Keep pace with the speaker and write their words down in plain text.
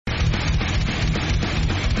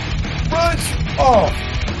off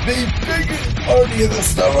the biggest party of the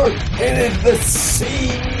summer. It is the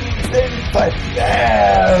season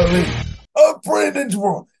finale of Brandon's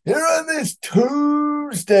World here on this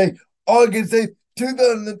Tuesday, August 8th,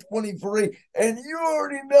 2023. And you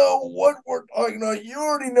already know what we're talking about. You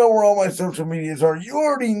already know where all my social medias are. You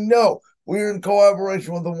already know we're in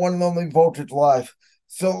collaboration with the one and only Voltage Live.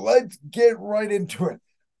 So let's get right into it.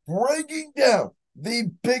 Breaking down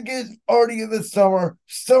the biggest party of the summer,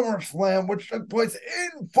 SummerSlam, which took place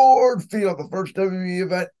in Ford Field, the first WWE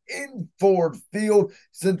event in Ford Field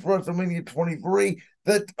since WrestleMania 23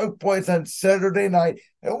 that took place on Saturday night.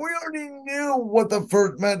 And we already knew what the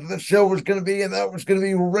first match of the show was going to be, and that was going to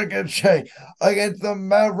be Ricochet against the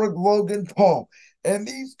Maverick Logan Paul. And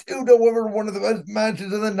these two delivered one of the best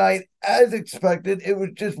matches of the night, as expected. It was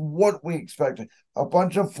just what we expected. A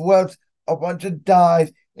bunch of flips, a bunch of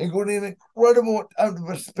dives, including an incredible attempt of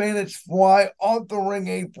a Spanish fly off the ring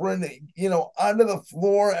apron, onto the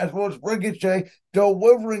floor, as well as Ricochet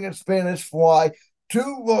delivering a Spanish fly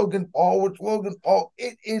to Logan Paul, which Logan Paul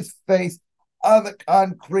hit his face on the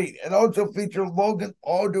concrete. It also featured Logan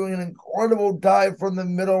Paul doing an incredible dive from the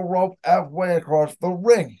middle rope halfway across the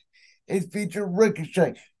ring. It featured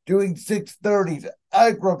Ricochet doing 630s,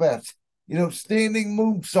 acrobats, standing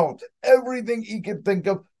moonsaults, everything he could think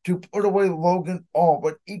of to put away Logan Paul,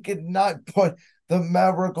 but he could not put the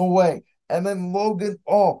Maverick away. And then Logan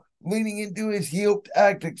Paul leaning into his heel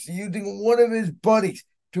tactics, using one of his buddies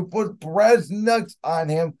to put brass knucks on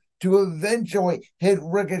him to eventually hit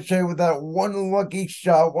Ricochet with that one lucky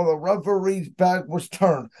shot while the referee's back was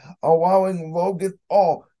turned, allowing Logan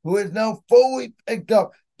Paul, who is now fully picked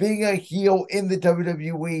up being a heel in the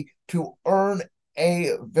WWE, to earn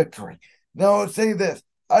a victory. Now, I'll say this.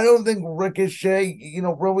 I don't think Ricochet,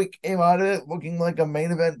 really came out of it looking like a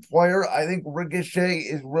main event player. I think Ricochet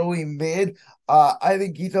is really mid. I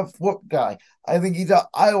think he's a flip guy. I think he's a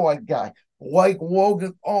highlight guy. Like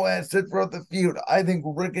Logan Paul has said throughout the feud, I think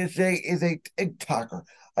Ricochet is a TikToker.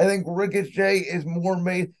 I think Ricochet is more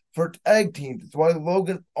made for tag teams. That's why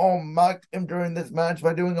Logan Paul mocked him during this match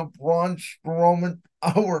by doing a Braun Strowman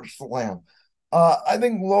power slam. I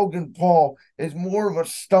think Logan Paul is more of a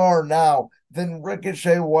star now than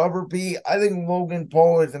Ricochet will ever be. I think Logan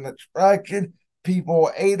Paul is an attraction. People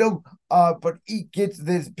hate him, but he gets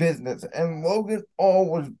this business. And Logan Paul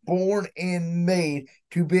was born and made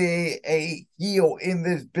to be a heel in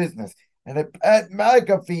this business. And if Pat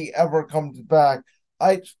McAfee ever comes back,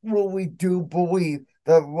 I truly do believe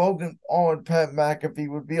that Logan Paul and Pat McAfee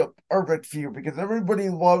would be a perfect feud because everybody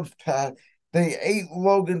loves Pat. They hate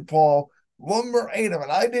Logan Paul. Lumber ate him,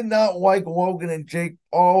 and I did not like Logan and Jake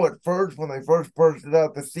Paul at first when they first bursted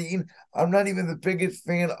out the scene. I'm not even the biggest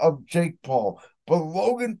fan of Jake Paul, but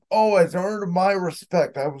Logan Paul has earned my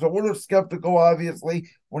respect. I was a little skeptical, obviously,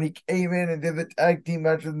 when he came in and did the tag team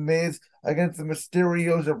match with Miz against the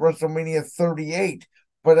Mysterios at WrestleMania 38.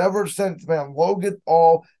 But ever since, man, Logan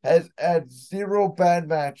Paul has had zero bad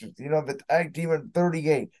matches. The tag team at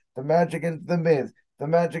 38, the match against the Miz, the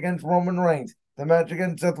match against Roman Reigns, the match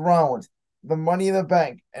against Seth Rollins, the Money in the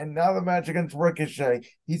Bank, and now the match against Ricochet.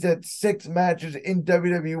 He's had 6 matches in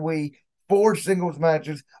WWE, 4 singles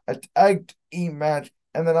matches, a tag team match,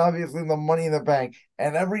 and then obviously the Money in the Bank.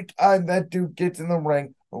 And every time that dude gets in the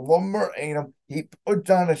ring, Lumber ain't him, he puts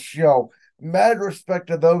on a show. Mad respect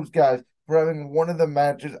to those guys for having one of the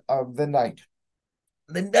matches of the night.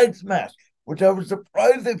 The next match, which I was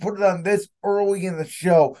surprised they put it on this early in the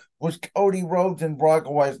show, was Cody Rhodes and Brock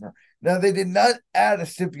Lesnar. Now, they did not add a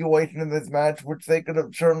stipulation in this match, which they could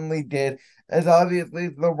have certainly did, as obviously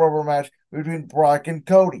it's the rubber match between Brock and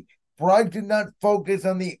Cody. Brock did not focus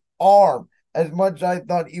on the arm as much as I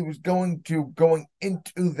thought he was going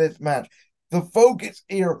into this match. The focus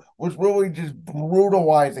here was really just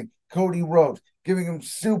brutalizing Cody Rhodes, giving him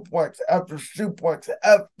suplex after suplex,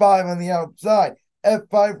 F5 on the outside,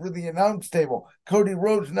 F5 for the announce table. Cody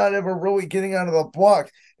Rhodes not ever really getting out of the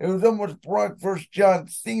blocks. It was almost Brock versus John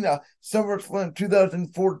Cena, SummerSlam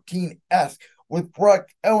 2014-esque, with Brock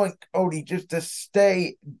telling Cody just to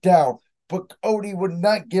stay down. But Cody would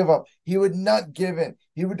not give up. He would not give in.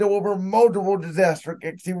 He would deliver multiple disaster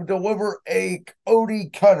kicks. He would deliver a Cody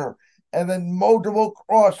cutter and then multiple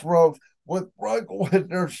crossroads with Brock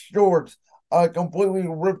Lesnar's shorts completely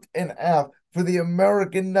ripped in half for the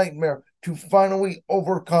American Nightmare to finally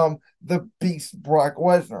overcome the beast Brock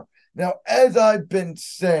Lesnar. Now, as I've been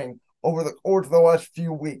saying over the course of the last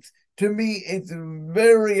few weeks, to me, it's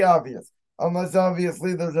very obvious, unless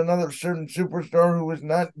obviously there's another certain superstar who is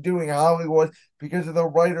not doing Hollywood because of the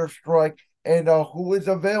writer's strike and who is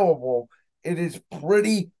available. It is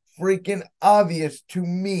pretty freaking obvious to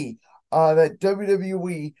me that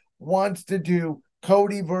WWE wants to do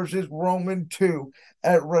Cody versus Roman 2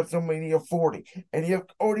 at WrestleMania 40. And you have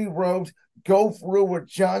Cody Rhodes go through what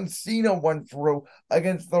John Cena went through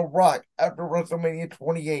against The Rock after WrestleMania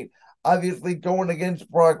 28. Obviously going against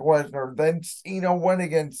Brock Lesnar. Then Cena went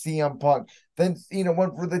against CM Punk. Then Cena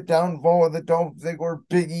went for the downfall of the Dolph Ziggler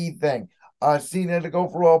Big E thing. Cena had to go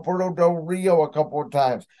for Alberto Del Rio a couple of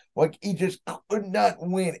times. Like, he just could not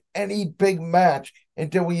win any big match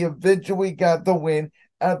until he eventually got the win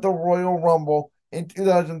at the Royal Rumble in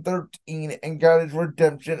 2013 and got his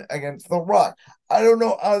redemption against The Rock. I don't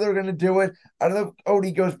know how they're going to do it. I don't know if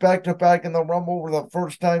Cody goes back to back in the Rumble for the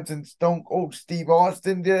first time since Stone Cold Steve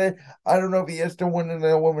Austin did it. I don't know if he has to win in the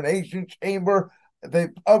Elimination Chamber. They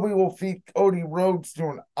probably will feed Cody Rhodes to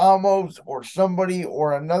an Amos or somebody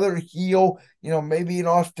or another heel, maybe an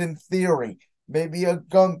Austin Theory, maybe a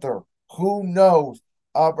Gunther. Who knows?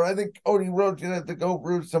 But I think Cody Rhodes is going to have to go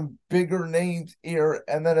through some bigger names here,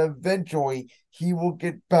 and then eventually he will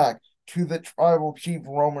get back to the tribal chief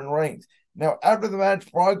Roman Reigns. Now, after the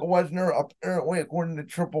match, Brock Lesnar, apparently, according to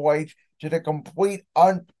Triple H, did a complete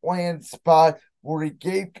unplanned spot where he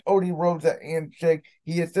gave Cody Rhodes a handshake.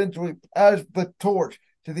 He essentially passed the torch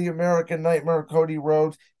to the American Nightmare Cody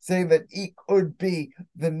Rhodes, saying that he could be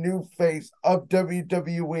the new face of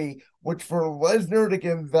WWE, which for Lesnar to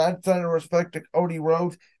give that sign of respect to Cody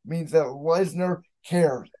Rhodes means that Lesnar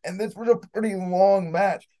cares. And this was a pretty long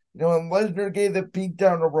match. And Lesnar gave the beat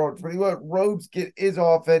down to Rhodes, but he let Rhodes get his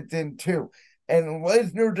offense in too. And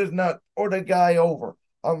Lesnar does not put a guy over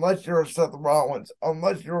unless you're a Seth Rollins,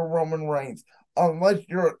 unless you're a Roman Reigns, unless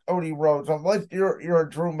you're a Cody Rhodes, unless you're a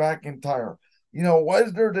Drew McIntyre.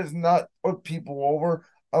 Lesnar does not put people over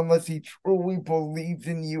unless he truly believes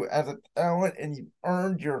in you as a talent and you've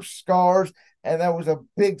earned your scars. And that was a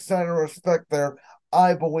big sign of respect there.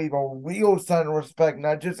 I believe a real sign of respect,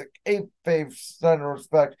 not just a kayfabe sign of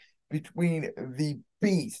respect between the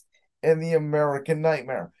Beast and the American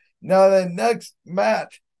Nightmare. Now the next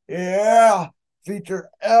match, featured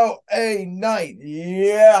LA Knight,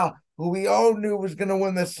 who we all knew was going to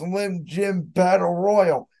win the Slim Jim Battle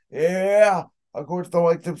Royal. Of course, the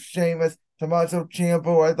likes of Sheamus, Tommaso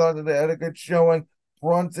Ciampa, I thought that they had a good showing.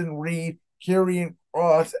 Bronson Reed, Karrion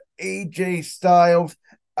Kross, AJ Styles,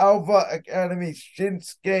 Alpha Academy,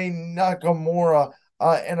 Shinsuke Nakamura,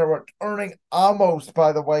 and a returning Amos,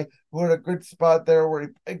 by the way, who had a good spot there where he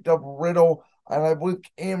picked up Riddle, and I believe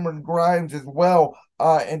Cameron Grimes as well,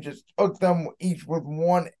 and just took them each with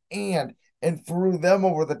one hand and threw them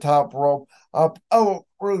over the top rope. Apollo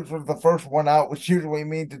Crews was the first one out, which usually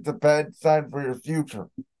means it's a bad sign for your future.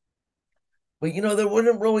 But, there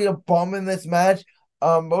wasn't really a bum in this match.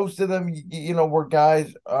 Most of them, were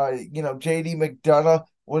guys, JD McDonough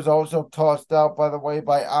was also tossed out, by the way,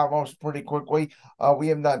 by Amos pretty quickly. We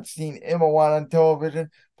have not seen him a lot on television,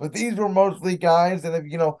 but these were mostly guys that have,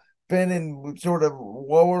 been in sort of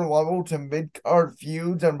lower level to mid-card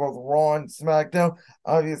feuds on both Raw and SmackDown.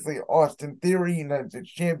 Obviously, Austin Theory, United States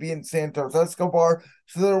Champion, Santos Escobar.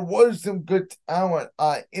 So there was some good talent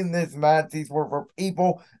in this match. These were for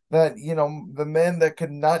people that, the men that could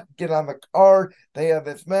not get on the card. They had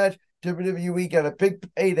this match. WWE got a big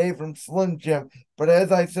payday from Slim Jim. But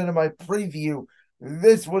as I said in my preview,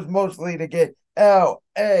 this was mostly to get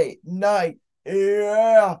LA Knight,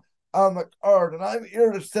 on the card. And I'm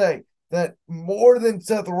here to say that more than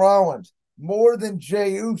Seth Rollins, more than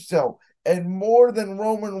Jey Uso, and more than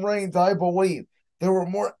Roman Reigns, I believe, there were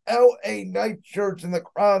more LA Knight shirts in the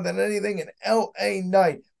crowd than anything, and LA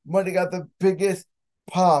Knight might have got the biggest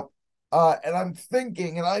pop. And I'm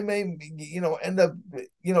thinking, and I may, end up,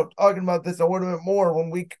 talking about this a little bit more when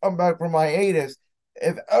we come back from hiatus.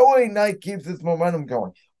 If LA Knight keeps this momentum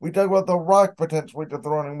going, we talk about The Rock potentially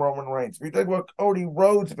dethroning Roman Reigns. We talk about Cody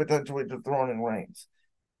Rhodes potentially dethroning Reigns.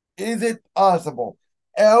 Is it possible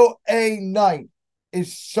LA Knight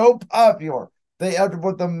is so popular they have to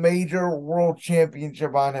put the major world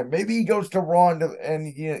championship on him? Maybe he goes to Raw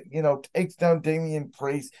and takes down Damian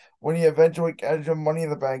Priest when he eventually catches him Money in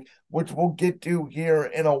the Bank, which we'll get to here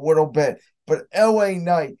in a little bit. But LA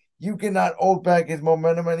Knight, you cannot hold back his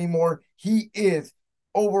momentum anymore. He is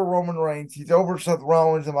over Roman Reigns. He's over Seth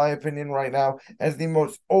Rollins, in my opinion, right now, as the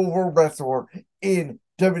most over wrestler in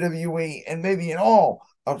WWE and maybe in all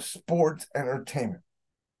of sports entertainment.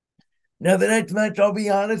 Now, the next match, I'll be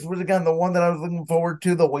honest, was again the one that I was looking forward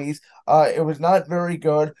to the least. It was not very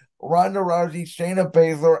good. Ronda Rousey, Shayna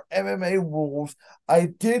Baszler, MMA rules. I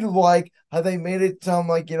did like how they made it sound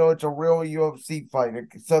like, it's a real UFC fight,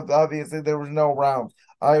 except obviously there was no rounds.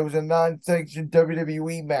 It was a non-sanctioned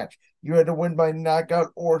WWE match. you had to win by knockout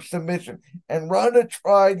or submission. And Ronda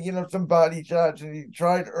tried, some body shots and he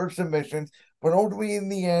tried her submissions, but ultimately in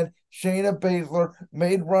the end, Shayna Baszler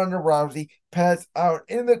made Ronda Rousey pass out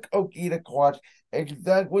in the Coquina Clutch.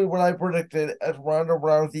 Exactly what I predicted, as Ronda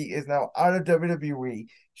Rousey is now out of WWE.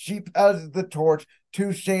 She passes the torch to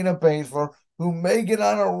Shayna Baszler, who may get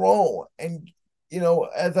on a roll. And,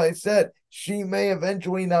 as I said, she may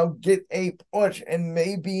eventually now get a push and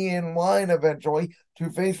may be in line eventually to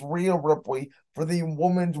face Rhea Ripley for the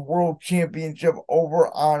Women's World Championship over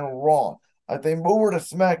on Raw. If they move her to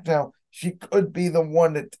SmackDown, she could be the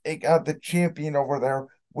one to take out the champion over there,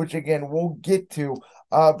 which again we'll get to.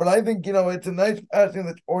 But I think, it's a nice passing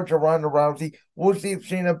the torch of Ronda Rousey. We'll see if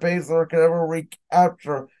Shayna Baszler can ever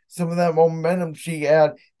recapture some of that momentum she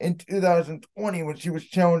had in 2020 when she was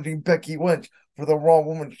challenging Becky Lynch for the Raw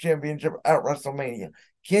Women's Championship at WrestleMania.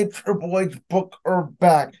 Can Triple H book her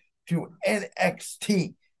back to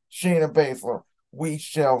NXT, Shayna Baszler? We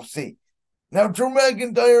shall see. Now, Drew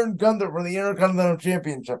McIntyre and Gunther for the Intercontinental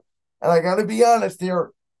Championship. And I got to be honest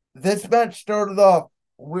here, this match started off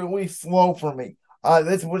really slow for me.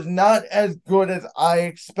 This was not as good as I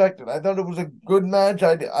expected. I thought it was a good match.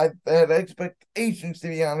 I had expectations, to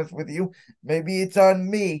be honest with you. Maybe it's on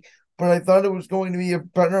me, but I thought it was going to be a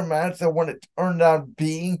better match than what it turned out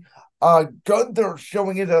being. Gunther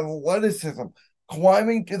showing his athleticism,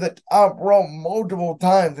 climbing to the top rope multiple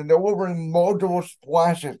times and delivering multiple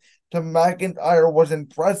splashes to McIntyre was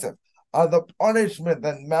impressive. The punishment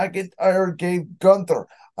that McIntyre gave Gunther,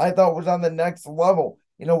 I thought was on the next level.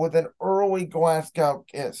 With an early Glasgow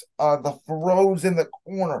kiss, the throws in the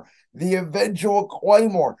corner, the eventual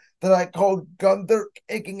Claymore that I called Gunther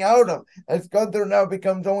kicking out of, as Gunther now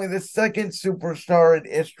becomes only the second superstar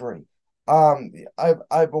in history,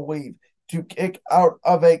 I believe, to kick out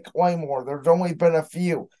of a Claymore. There's only been a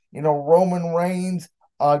few, Roman Reigns,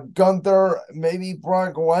 Gunther, maybe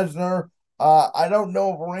Brock Lesnar. I don't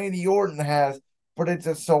know if Randy Orton has, but it's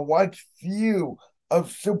a select few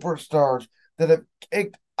of superstars that have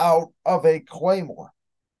kicked out of a Claymore.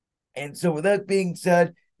 And so with that being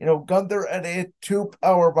said, Gunther had hit 2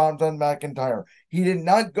 power bombs on McIntyre. He did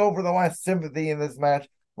not go for the last sympathy in this match,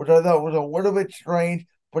 which I thought was a little bit strange,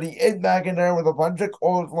 but he hit McIntyre with a bunch of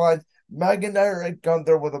clotheslines. McIntyre hit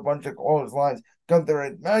Gunther with a bunch of clotheslines. Gunther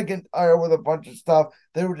hit McIntyre with a bunch of stuff.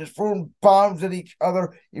 They were just throwing bombs at each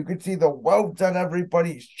other. You could see the welts on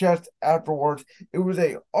everybody's chest afterwards. It was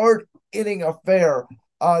a hard-hitting affair.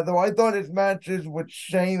 Though I thought his matches with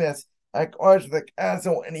Sheamus at Clash of the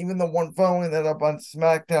Castle and even the one following that up on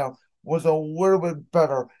SmackDown was a little bit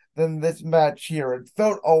better than this match here. It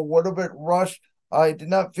felt a little bit rushed. I did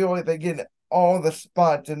not feel like they get all the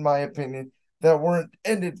spots, in my opinion, that were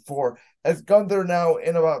intended for, as Gunther now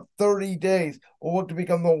in about 30 days will look to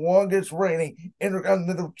become the longest reigning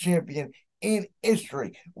Intercontinental Champion in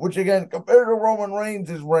history, which again, compared to Roman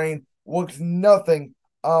Reigns' reign, looks nothing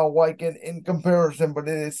like it in comparison, but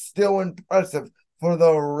it is still impressive for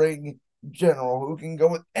the ring general, who can go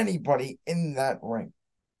with anybody in that ring.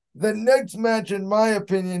 The next match, in my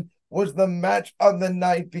opinion, was the match of the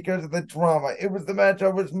night because of the drama. It was the match I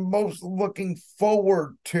was most looking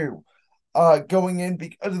forward to going in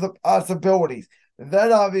because of the possibilities.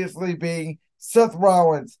 That obviously being Seth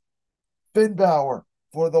Rollins, Finn Balor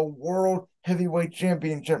for the World Heavyweight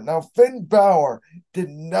Championship. Now, Finn Balor did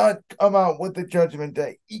not come out with the Judgment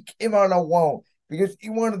Day. He came out alone because he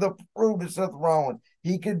wanted to prove to Seth Rollins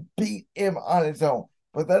he could beat him on his own.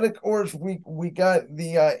 But then, of course, we got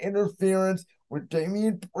the interference with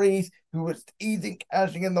Damian Priest, who was teasing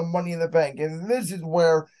cashing in the Money in the Bank. And this is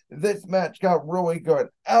where this match got really good.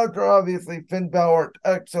 After, obviously, Finn Balor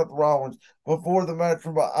attacked Seth Rollins before the match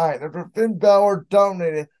from behind. After Finn Balor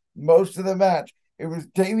dominated most of the match, it was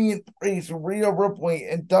Damian Priest, Rhea Ripley,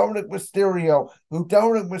 and Dominic Mysterio, who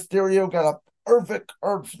Dominic Mysterio got a perfect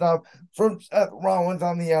curb stomp from Seth Rollins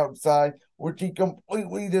on the outside, which he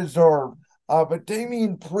completely deserved. But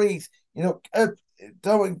Damian Priest, kept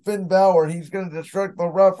telling Finn Balor he's going to distract the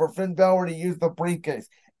ref for Finn Balor to use the briefcase.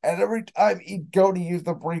 And every time he'd go to use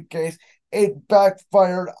the briefcase, it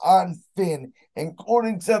backfired on Finn,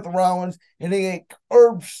 including Seth Rollins hitting a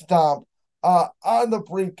curb stomp on the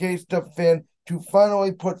briefcase to Finn to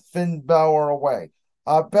finally put Finn Balor away.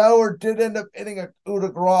 Balor did end up hitting a coup de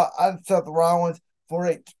grace on Seth Rollins for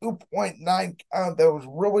a 2.9 count that was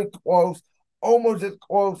really close, almost as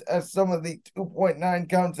close as some of the 2.9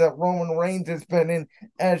 counts that Roman Reigns has been in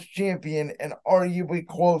as champion, and arguably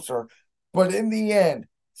closer. But in the end,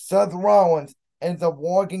 Seth Rollins ends up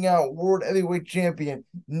walking out World Heavyweight Champion.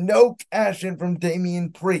 No cash in from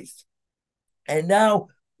Damian Priest. And now,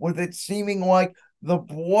 with it seeming like the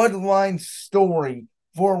bloodline story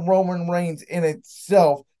for Roman Reigns in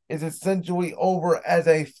itself is essentially over as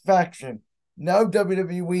a faction. Now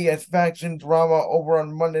WWE has faction drama over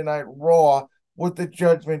on Monday Night Raw with the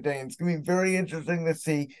Judgment Day. It's going to be very interesting to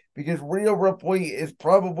see because Rhea Ripley is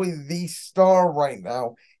probably the star right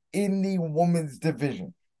now in the women's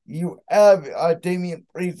division. You have Damian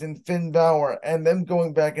Priest and Finn Balor and them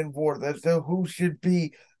going back and forth as to who should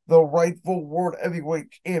be the rightful World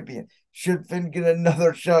Heavyweight Champion. Should Finn get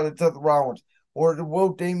another shot at Seth Rollins? Or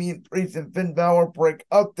will Damian Priest and Finn Balor break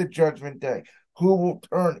up the Judgment Day? Who will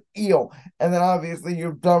turn heel? And then obviously you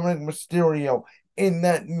have Dominic Mysterio in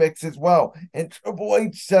that mix as well. And Triple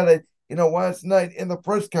H said it, last night in the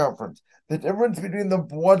press conference. The difference between the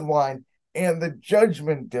Bloodline and the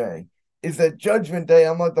Judgment Day is that Judgment Day,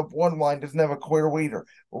 unlike the Bloodline, doesn't have a clear leader.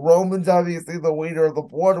 Roman's obviously the leader of the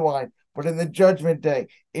Bloodline, but in the Judgment Day,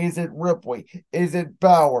 is it Ripley? Is it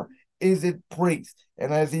Balor? Is it Priest?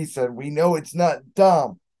 And as he said, we know it's not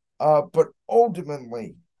Dom, but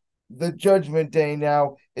ultimately, the Judgment Day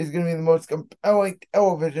now is going to be the most compelling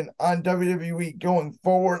television on WWE going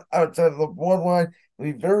forward outside of the Bloodline.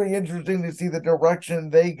 It'll be very interesting to see the direction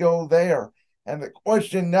they go there. And the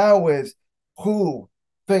question now is, who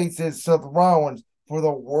faces Seth Rollins for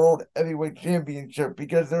the World Heavyweight Championship?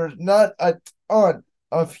 Because there's not a ton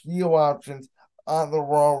of heel options on the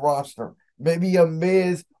Raw roster. Maybe a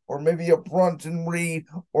Miz or maybe a Bronson Reed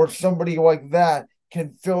or somebody like that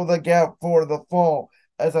can fill the gap for the fall,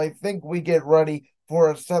 as I think we get ready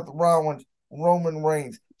for a Seth Rollins, Roman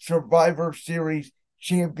Reigns Survivor Series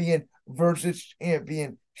champion versus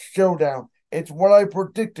champion showdown. It's what I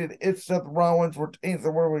predicted if Seth Rollins retains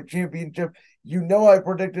the World Championship. I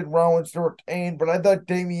predicted Rollins to retain, but I thought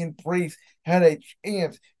Damian Priest had a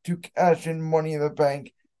chance to cash in Money in the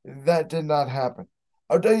Bank. That did not happen.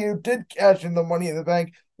 I'll tell you who did cash in the Money in the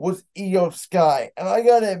Bank was Io Sky. And I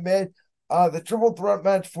gotta admit, the triple threat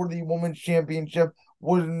match for the Women's Championship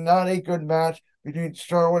was not a good match between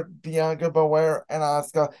Charlotte, Bianca Belair, and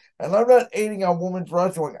Asuka. And I'm not hating on women's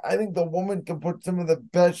wrestling. I think the woman can put some of the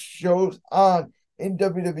best shows on in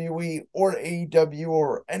WWE or AEW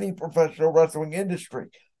or any professional wrestling industry.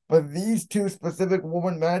 But these two specific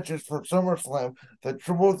women matches for SummerSlam, the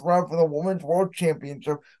triple threat for the Women's World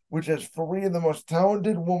Championship, which has three of the most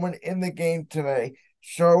talented women in the game today,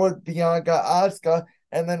 Charlotte, Bianca, Asuka,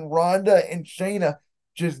 and then Ronda and Shayna,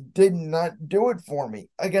 just did not do it for me.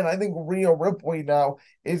 Again, I think Rhea Ripley now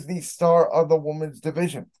is the star of the women's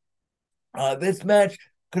division. This match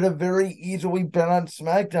could have very easily been on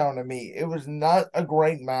SmackDown to me. It was not a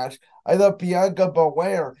great match. I thought Bianca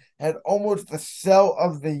Belair had almost the sell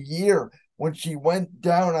of the year when she went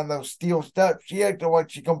down on those steel steps. She acted like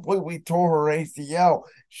she completely tore her ACL.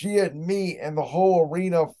 She had me and the whole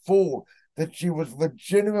arena fooled that she was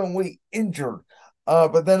legitimately injured.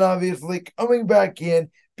 But then obviously coming back in,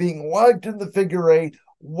 being locked in the figure eight,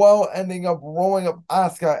 while ending up rolling up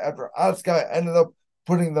Asuka after Asuka ended up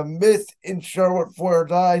putting the mist in Charlotte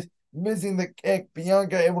Flair's eyes, missing the kick.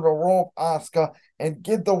 Bianca able to roll up Asuka and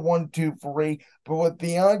get the 1-2-3. But with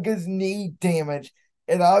Bianca's knee damage,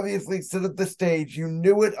 it obviously set up the stage. You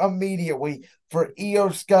knew it immediately for Io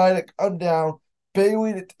Sky to come down,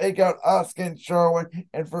 Bayley to take out Asuka and Charlotte,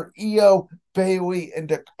 and for Io, Bayley, and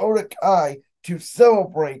Dakota Kai to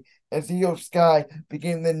celebrate as Io Sky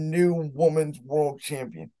became the new Women's World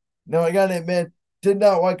Champion. Now, I gotta admit, did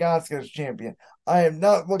not like Asuka as champion. I am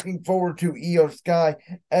not looking forward to Io Sky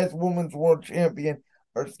as Women's World Champion,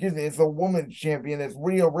 or excuse me, as the Women's Champion, as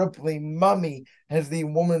Rhea Ripley Mummy has the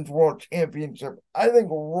Women's World Championship. I think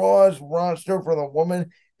Raw's roster for the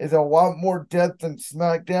women is a lot more depth than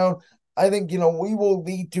SmackDown. I think, we will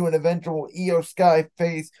lead to an eventual Io Sky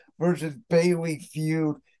face versus Bayley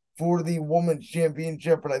feud for the Women's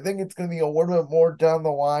Championship, but I think it's going to be a little bit more down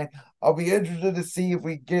the line. I'll be interested to see if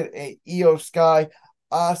we get a Io Sky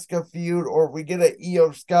Asuka feud, or if we get a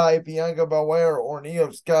Io Sky Bianca Belair, or an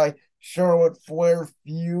Io Sky Charlotte Flair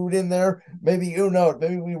feud in there. Maybe, who knows,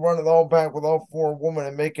 maybe we run it all back with all four women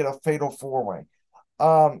and make it a fatal four-way.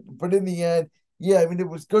 But in the end, yeah, it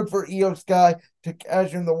was good for Io Sky to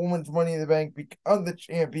cash in the women's Money in the Bank, become the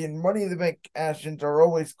champion. Money in the Bank cash-ins are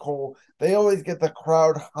always cool. They always get the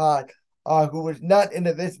crowd hot, who was not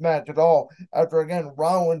into this match at all, after, again,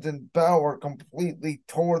 Rollins and Balor completely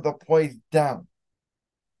tore the place down.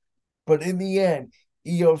 But in the end,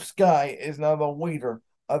 Io Sky is now the leader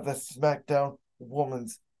of the SmackDown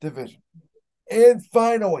Women's Division. And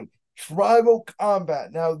finally, Tribal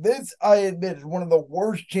Combat. Now, this, I admit, is one of the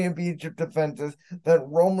worst championship defenses that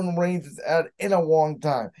Roman Reigns has had in a long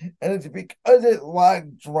time. And it's because it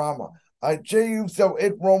lacked drama. Jey Uso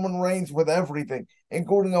hit Roman Reigns with everything,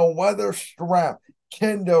 including a leather strap,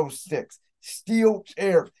 kendo sticks, steel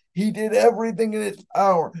chairs. He did everything in his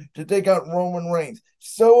power to take out Roman Reigns.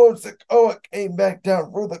 Solo Sikoa came back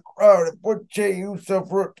down through the crowd and put Jey Uso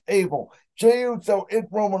through a table. Jey Uso hit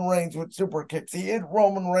Roman Reigns with super kicks. He hit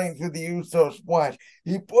Roman Reigns with the Uso splash.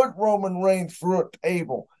 He put Roman Reigns through a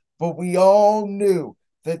table. But we all knew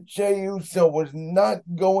that Jey Uso was not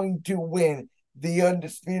going to win the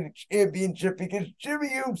Undisputed Championship because Jimmy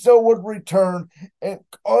Uso would return and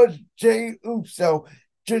cause Jey Uso,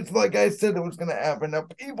 just like I said it was going to happen. Now,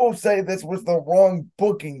 people say this was the wrong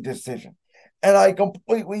booking decision, and I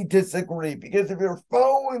completely disagree because if you're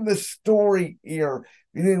following the story here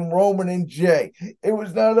between Roman and Jey, it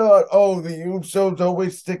was not about, oh, the Usos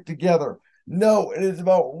always stick together. No, it is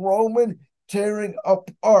about Roman tearing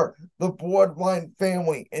apart the Bloodline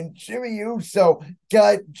family, and Jimmy Uso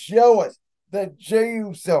got jealous that Jey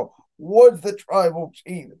Uso was the tribal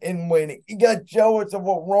chief in waiting. He got jealous of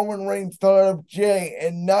what Roman Reigns thought of Jey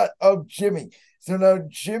and not of Jimmy. So now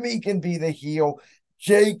Jimmy can be the heel,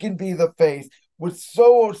 Jey can be the face, with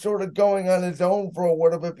Solo sort of going on his own for a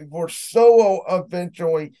little bit before Solo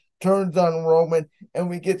eventually turns on Roman, and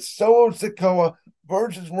we get Solo Sikoa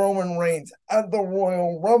versus Roman Reigns at the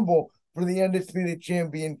Royal Rumble for the Undisputed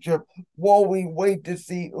Championship while we wait to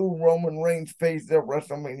see who Roman Reigns faces at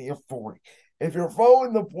WrestleMania 40. If you're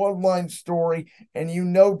following the Bloodline story and you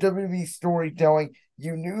know WWE storytelling,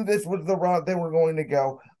 you knew this was the route they were going to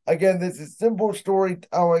go. Again, this is simple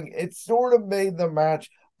storytelling. It sort of made the match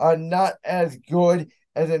not as good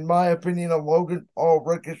as, in my opinion, a Logan Paul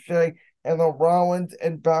Ricochet and the Rollins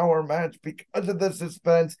and Balor match because of the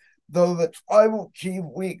suspense. Though the tribal chief,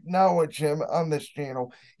 we acknowledge him on this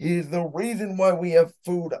channel. He is the reason why we have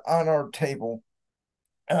food on our table.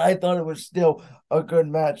 And I thought it was still a good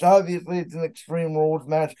match. Obviously, it's an Extreme Rules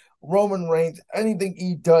match. Roman Reigns, anything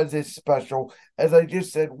he does is special. As I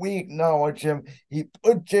just said, we acknowledge him. He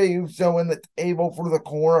put Jey Uso in the table for the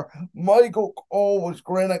corner. Michael Cole was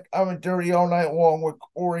great at commentary all night long with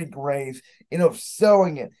Corey Graves,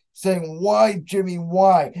 selling it, saying, why, Jimmy,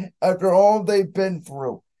 why? After all they've been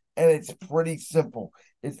through. And it's pretty simple.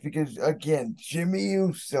 It's because, again, Jimmy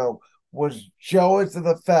Uso was jealous of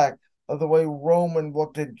the fact of the way Roman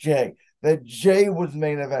looked at Jey, that Jey was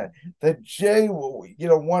main event, that Jey,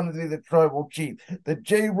 wanted to be the tribal chief, that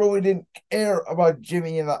Jey really didn't care about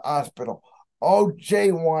Jimmy in the hospital. All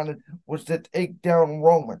Jey wanted was to take down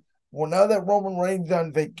Roman. Well, now that Roman Reigns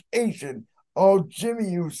on vacation, all Jimmy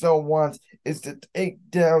Uso wants is to take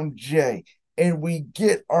down Jey. And we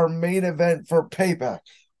get our main event for Payback,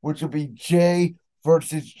 which will be Jey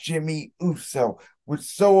versus Jimmy Uso, with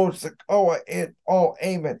Solo Sikoa and Paul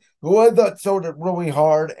Heyman, who I thought sold it really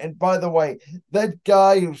hard. And by the way, that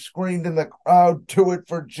guy who screamed in the crowd, do it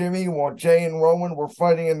for Jimmy, while Jey and Roman were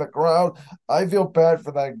fighting in the crowd, I feel bad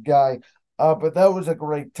for that guy. But that was a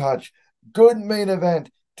great touch. Good main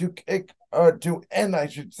event to end, I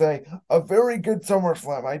should say, a very good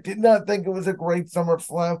SummerSlam. I did not think it was a great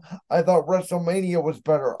SummerSlam. I thought WrestleMania was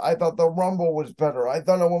better. I thought the Rumble was better. I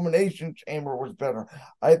thought Elimination Chamber was better.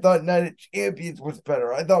 I thought Night of Champions was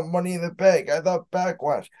better. I thought Money in the Bank. I thought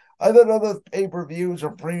Backlash. I thought other pay-per-views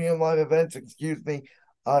or premium live events,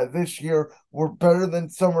 this year were better than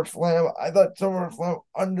SummerSlam. I thought SummerSlam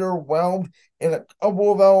underwhelmed in a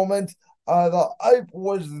couple of elements. The hype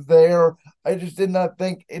was there. I just did not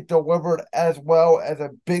think it delivered as well as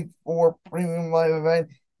a Big Four premium live event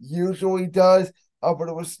usually does. But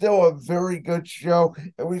it was still a very good show,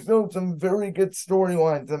 and we filmed some very good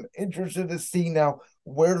storylines. I'm interested to see now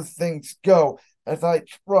where things go, as I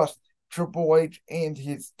trust Triple H and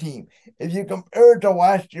his team. If you compare it to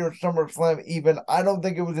last year's SummerSlam, even, I don't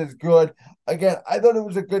think it was as good. Again, I thought it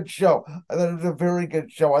was a good show. I thought it was a very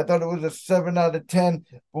good show. I thought it was a 7 out of 10,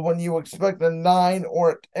 but when you expect a 9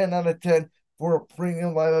 or a 10 out of 10 for a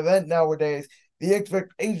premium live event nowadays, the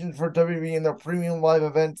expectations for WWE and their premium live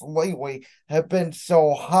events lately have been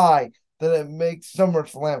so high that it makes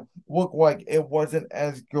SummerSlam look like it wasn't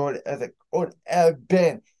as good as it could have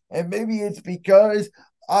been. And maybe it's because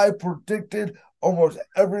I predicted almost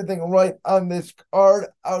everything right on this card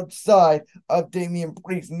outside of Damian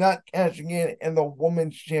Priest not cashing in the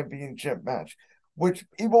Women's Championship match, which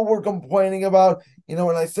people were complaining about. And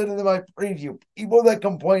I said it in my preview, people that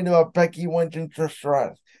complained about Becky Lynch and Trish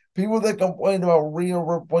Stratus, people that complained about Rhea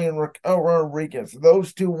Ripley and Raquel Rodriguez,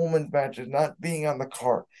 those two women's matches not being on the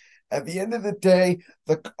card. At the end of the day,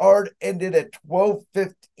 the card ended at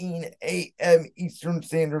 12:15 a.m. Eastern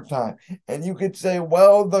Standard Time. And you could say,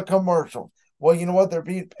 well, the commercials. Well, you know what? They're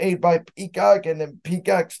being paid by Peacock, and in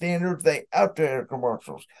Peacock standards, they have to air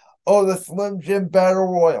commercials. Oh, the Slim Jim Battle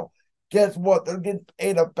Royal. guess what? They're getting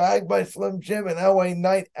paid a bag by Slim Jim, and LA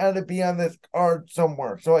Knight had to be on this card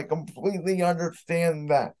somewhere. So I completely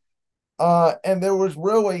understand that. And there was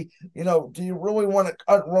really, do you really want to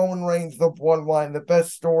cut Roman Reigns the bloodline, the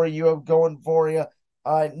best story you have going for you?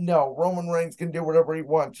 No, Roman Reigns can do whatever he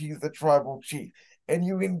wants. He's the tribal chief. And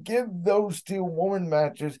you can give those two woman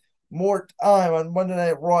matches more time on Monday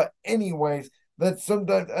Night Raw anyways. That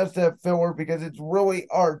sometimes has to have filler because it's really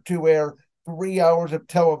hard to air 3 hours of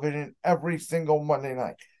television every single Monday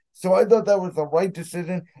night. So I thought that was the right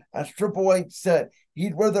decision. As Triple H said,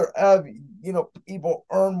 he'd rather have, people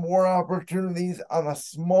earn more opportunities on the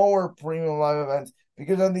smaller premium live events,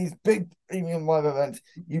 because on these big premium live events,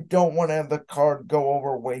 you don't want to have the card go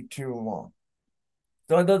over way too long.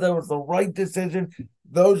 So I thought that was the right decision.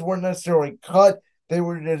 Those weren't necessarily cut. They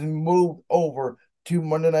were just moved over to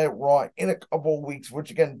Monday Night Raw in a couple of weeks,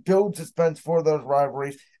 which again builds suspense for those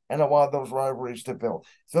rivalries and allow those rivalries to build.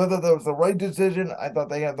 So I thought that was the right decision. I thought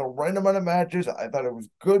they had the right amount of matches. I thought it was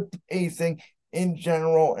good pacing in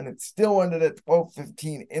general, and it still ended at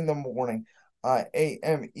 12:15 in the morning,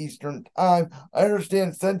 a.m. Eastern time. I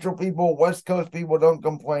understand Central people, West Coast people don't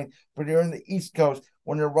complain, but you're in the East Coast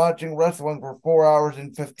when you're watching wrestling for 4 hours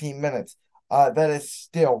and 15 minutes. That is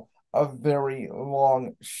still a very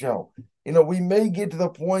long show. We may get to the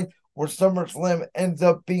point where SummerSlam ends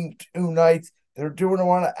up being 2 nights. They're doing a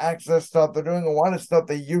lot of access stuff. They're doing a lot of stuff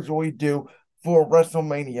they usually do for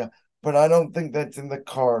WrestleMania, but I don't think that's in the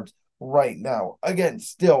cards right now. Again,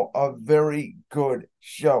 still a very good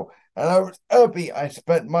show. And I was happy I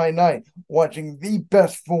spent my night watching the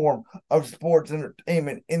best form of sports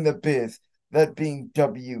entertainment in the biz, that being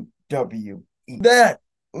WWE. That,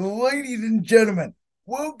 ladies and gentlemen,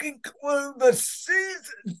 will conclude the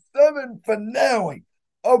season 7 finale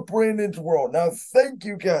of Brandon's World. Now, thank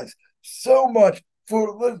you guys so much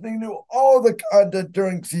for listening to all the content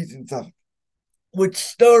during season 7, which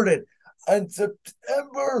started on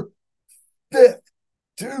September 5th,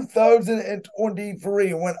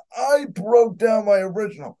 2023, when I broke down my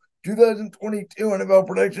original 2022 NFL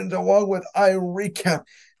predictions, along with I recap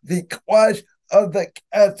the Clash of the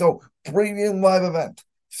Castle premium live event.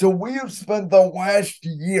 So we have spent the last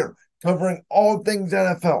year covering all things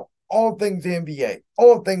NFL, all things NBA,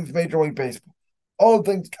 all things Major League Baseball, all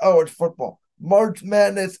things college football, March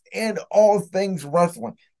Madness, and all things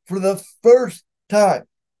wrestling. For the first time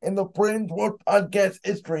in the Brandon's World podcast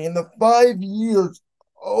history, in the 5 years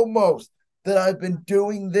almost that I've been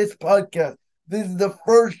doing this podcast, this is the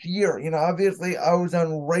first year. Obviously I was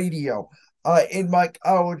on radio in my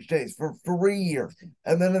college days for 3 years.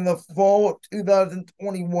 And then in the fall of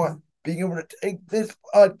 2021, being able to take this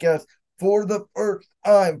podcast for the first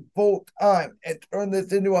time, full time, and turn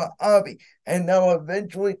this into a hobby, and now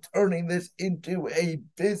eventually turning this into a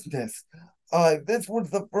business. This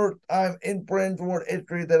was the first time in Brandon's World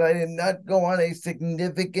history that I did not go on a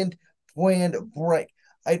significant planned break.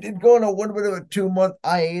 I did go on a little bit of a 2-month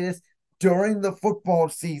hiatus during the football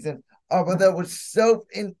season, but that was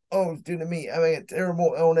self-imposed due to me having a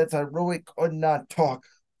terrible illness. I really could not talk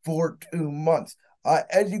for 2 months.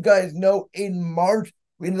 As you guys know, in March,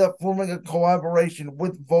 we ended up forming a collaboration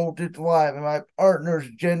with Voltage Live, and my partners,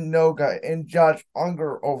 Jen Noga and Josh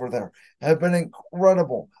Unger over there, have been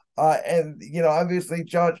incredible. And obviously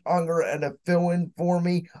Josh Unger had to fill in for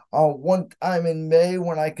me one time in May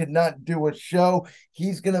when I could not do a show.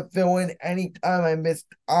 He's going to fill in anytime I miss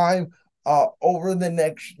time over the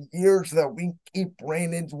next year, so that we keep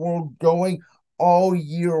Brandon's World going all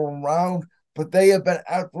year round. But they have been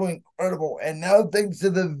absolutely incredible. And now, thanks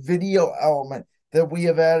to the video element that we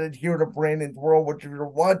have added here to Brandon's World, which if you're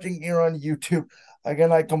watching here on YouTube,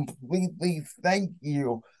 again, I completely thank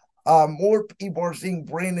you. More people are seeing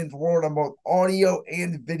Brandon's World on both audio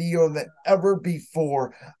and video than ever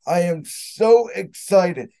before. I am so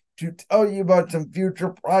excited to tell you about some future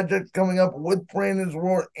projects coming up with Brandon's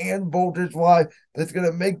World and Voltage Live that's going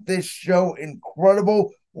to make this show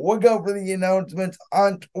incredible. Look out for the announcements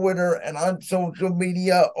on Twitter and on social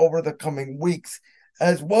media over the coming weeks,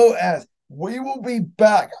 as well as we will be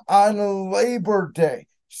back on Labor Day,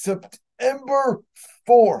 September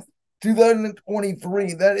 4th,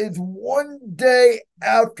 2023. That is one day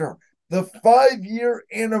after the 5-year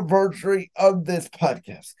anniversary of this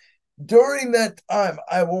podcast. During that time,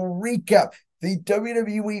 I will recap the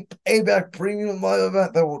WWE Payback Premium Live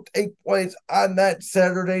event that will take place on that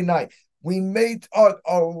Saturday night. We may talk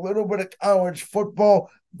a little bit of college football,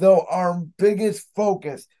 though our biggest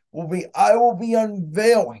focus will be I will be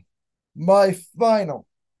unveiling my final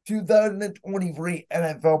 2023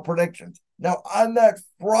 NFL predictions. Now, on that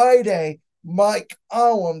Friday, my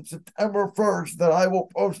column September 1st that I will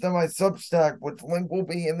post on my Substack, which link will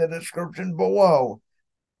be in the description below.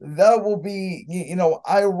 That will be,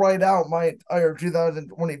 I write out my entire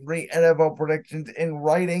 2023 NFL predictions in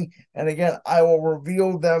writing. And again, I will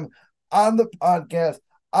reveal them on the podcast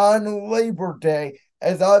on Labor Day,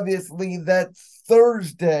 as obviously that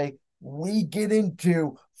Thursday we get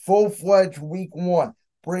into full-fledged week one.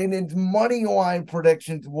 Brandon's money line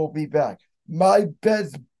predictions will be back. My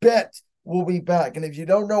best bet will be back. And if you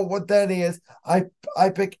don't know what that is, I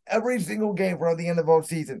pick every single game throughout the NFL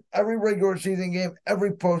season, every regular season game,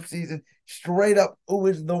 every postseason, straight up who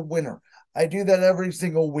is the winner. I do that every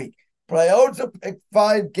single week. But I also pick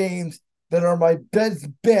 5 games that are my best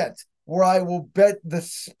bets where I will bet the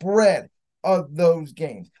spread of those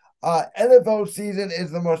games. NFL season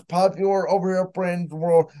is the most popular over here at Brandon's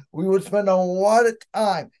World. We would spend a lot of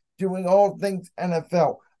time doing all things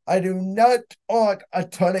NFL. I do not talk a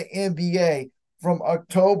ton of NBA from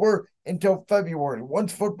October until February.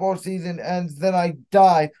 Once football season ends, then I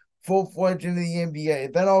dive full-fledged into the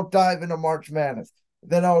NBA. Then I'll dive into March Madness.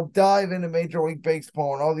 Then I'll dive into Major League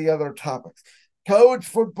Baseball and all the other topics. College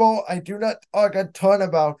football, I do not talk a ton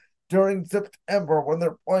about during September when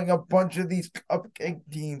they're playing a bunch of these cupcake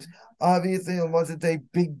teams, obviously, unless it's a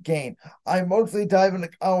big game. I mostly dive into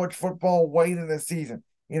college football late in the season,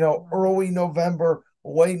 early November,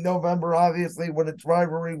 late November, obviously, when it's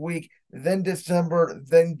rivalry week, then December,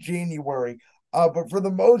 then January. But for the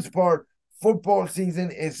most part, football season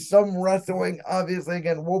is some wrestling. Obviously,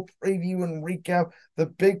 again, we'll preview and recap the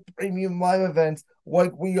big premium live events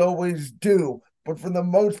like we always do. But for the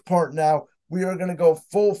most part now, we are going to go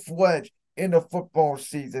full-fledged into football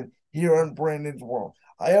season here on Brandon's World.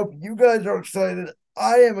 I hope you guys are excited.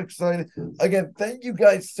 I am excited. Again, thank you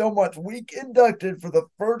guys so much. We conducted for the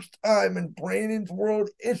first time in Brandon's World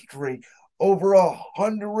history over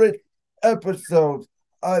 100 episodes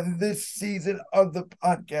this season of the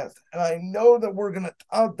podcast. And I know that we're going to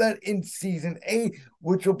top that in season 8,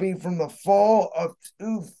 which will be from the fall of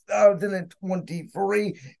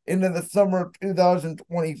 2023 into the summer of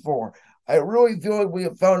 2024. I really feel like we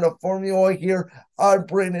have found a formula here on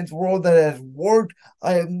Brandon's World that has worked.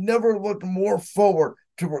 I have never looked more forward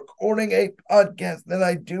to recording a podcast than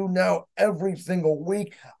I do now every single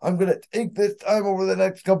week. I'm going to take this time over the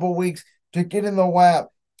next couple of weeks to get in the lab,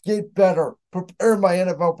 get better, prepare my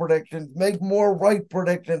NFL predictions, make more right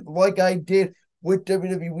predictions like I did with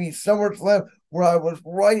WWE SummerSlam, where I was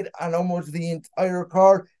right on almost the entire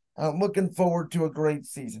card. I'm looking forward to a great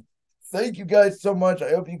season. Thank you guys so much. I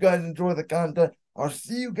hope you guys enjoy the content. I'll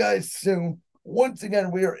see you guys soon. Once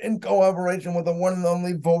again, we are in collaboration with the one and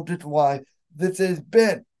only Voltage Live. This has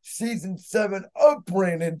been Season 7 of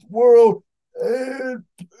Brandon's World. And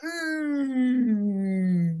peace.